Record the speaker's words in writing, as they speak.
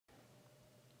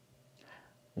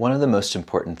One of the most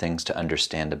important things to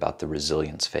understand about the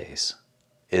resilience phase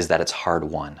is that it's hard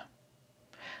won.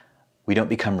 We don't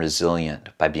become resilient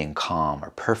by being calm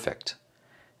or perfect.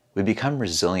 We become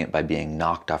resilient by being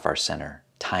knocked off our center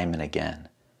time and again,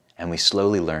 and we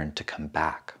slowly learn to come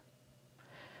back.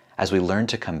 As we learn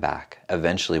to come back,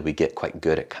 eventually we get quite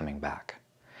good at coming back.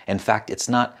 In fact, it's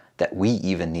not that we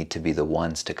even need to be the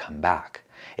ones to come back.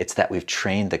 It's that we've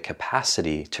trained the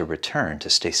capacity to return, to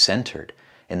stay centered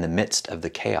in the midst of the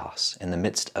chaos, in the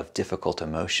midst of difficult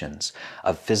emotions,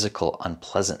 of physical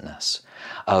unpleasantness,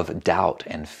 of doubt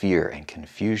and fear and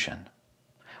confusion.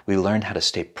 We learn how to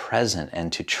stay present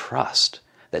and to trust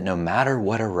that no matter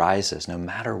what arises, no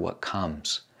matter what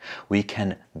comes, we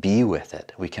can be with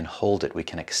it, we can hold it, we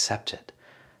can accept it.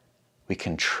 We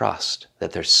can trust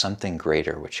that there's something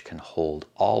greater which can hold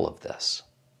all of this.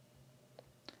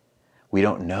 We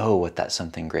don't know what that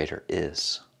something greater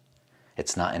is.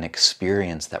 It's not an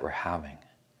experience that we're having,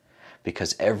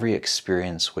 because every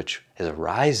experience which is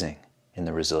arising in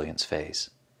the resilience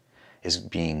phase is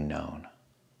being known.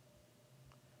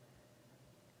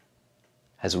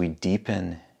 As we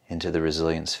deepen into the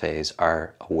resilience phase,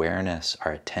 our awareness,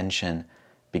 our attention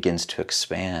begins to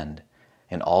expand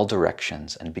in all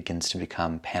directions and begins to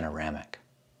become panoramic.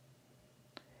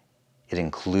 It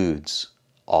includes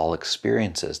all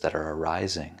experiences that are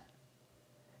arising,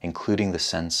 including the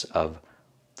sense of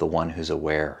the one who's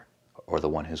aware or the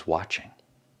one who's watching.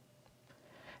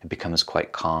 It becomes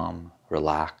quite calm,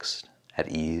 relaxed,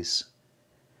 at ease.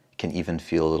 It can even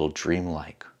feel a little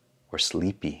dreamlike or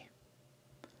sleepy.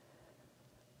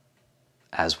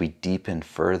 As we deepen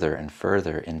further and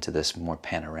further into this more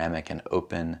panoramic and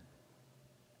open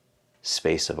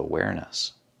space of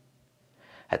awareness,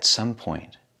 at some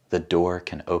point the door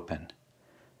can open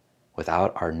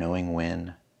without our knowing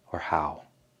when or how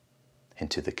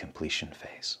into the completion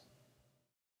phase.